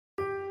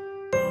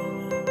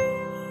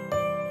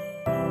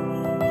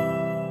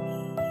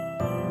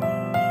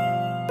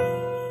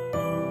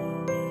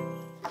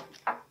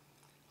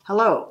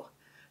Hello,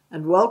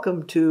 and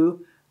welcome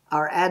to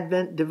our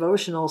Advent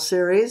devotional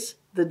series,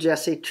 The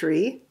Jesse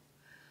Tree.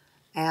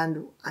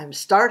 And I'm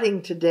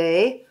starting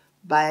today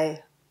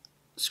by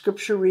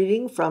scripture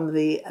reading from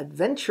the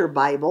Adventure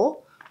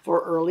Bible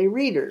for early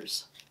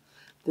readers.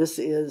 This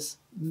is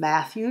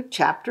Matthew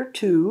chapter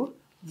 2,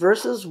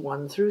 verses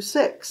 1 through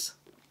 6.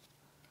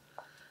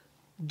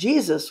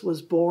 Jesus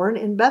was born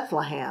in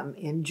Bethlehem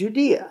in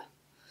Judea.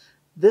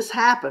 This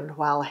happened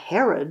while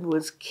Herod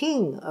was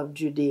king of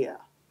Judea.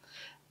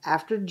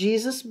 After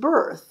Jesus'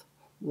 birth,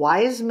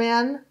 wise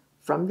men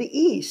from the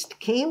east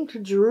came to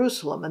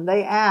Jerusalem, and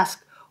they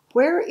asked,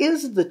 "Where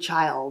is the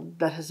child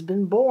that has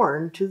been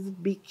born to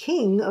be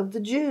king of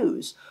the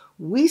Jews?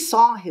 We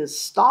saw his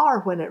star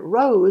when it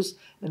rose,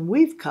 and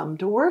we've come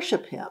to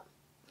worship him."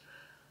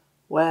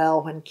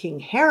 Well, when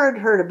King Herod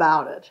heard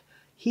about it,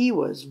 he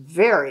was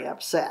very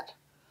upset.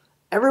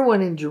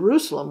 Everyone in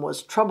Jerusalem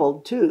was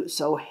troubled too,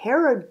 so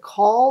Herod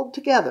called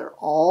together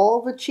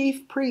all the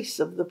chief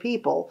priests of the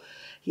people.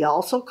 He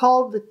also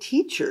called the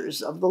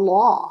teachers of the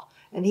law,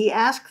 and he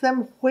asked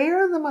them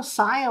where the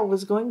Messiah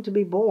was going to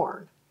be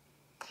born.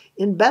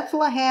 "In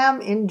Bethlehem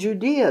in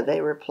Judea,"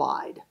 they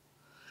replied.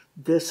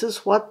 "This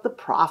is what the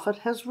prophet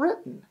has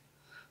written.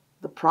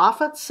 The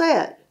prophet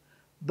said,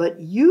 'But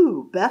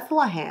you,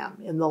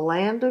 Bethlehem, in the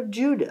land of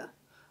Judah,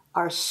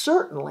 are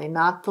certainly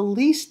not the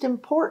least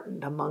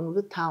important among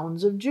the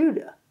towns of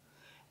Judah.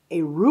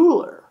 A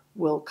ruler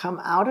will come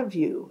out of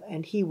you,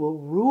 and he will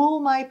rule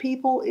my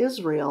people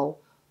Israel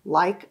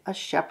like a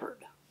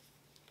shepherd.'"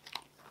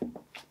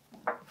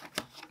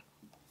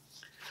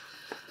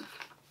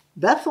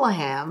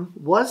 Bethlehem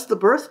was the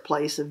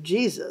birthplace of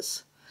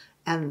Jesus,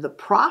 and the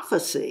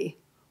prophecy,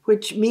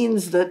 which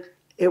means that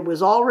it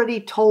was already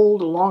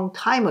told a long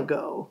time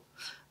ago,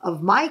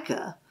 of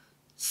Micah,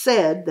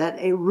 said that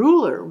a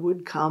ruler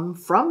would come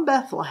from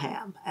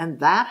Bethlehem, and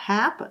that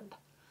happened.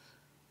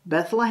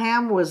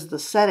 Bethlehem was the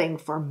setting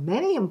for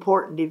many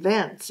important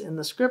events in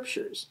the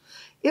scriptures.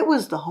 It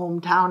was the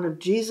hometown of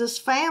Jesus'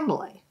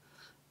 family.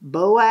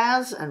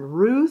 Boaz and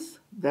Ruth,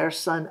 their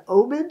son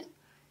Obed,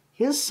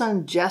 his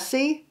son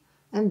Jesse,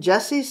 and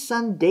Jesse's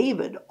son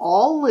David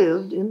all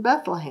lived in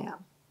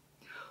Bethlehem.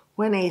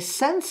 When a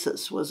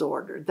census was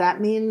ordered, that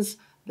means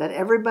that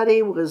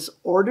everybody was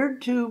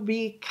ordered to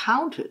be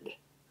counted.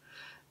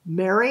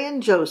 Mary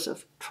and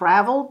Joseph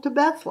traveled to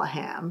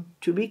Bethlehem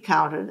to be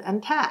counted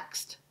and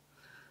taxed.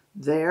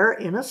 There,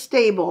 in a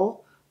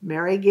stable,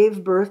 Mary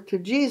gave birth to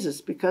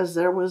Jesus because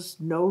there was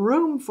no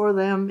room for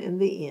them in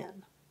the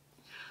inn.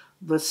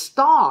 The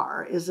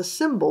star is a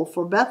symbol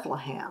for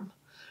Bethlehem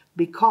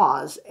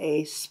because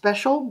a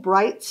special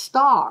bright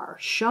star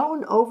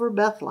shone over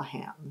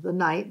Bethlehem the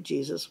night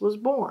Jesus was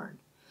born.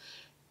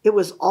 It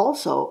was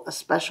also a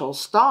special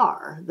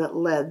star that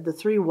led the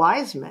three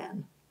wise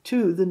men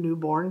to the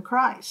newborn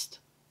Christ.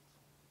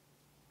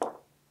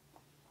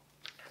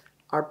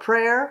 Our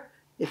prayer,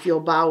 if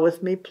you'll bow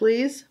with me,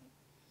 please.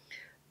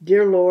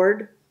 Dear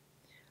Lord,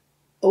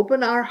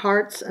 open our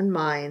hearts and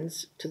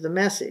minds to the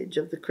message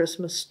of the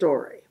Christmas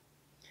story.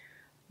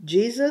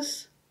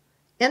 Jesus,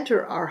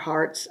 enter our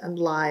hearts and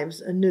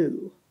lives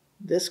anew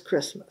this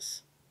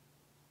Christmas.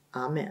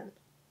 Amen.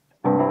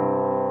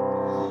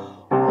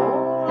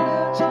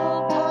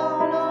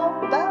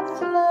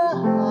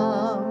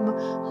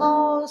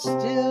 How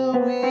still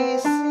we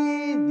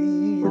see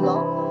thee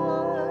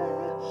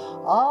lie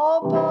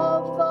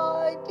above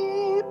thy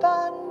deep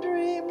and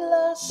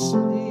dreamless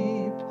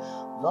sleep,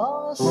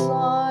 the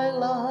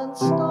silent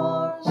star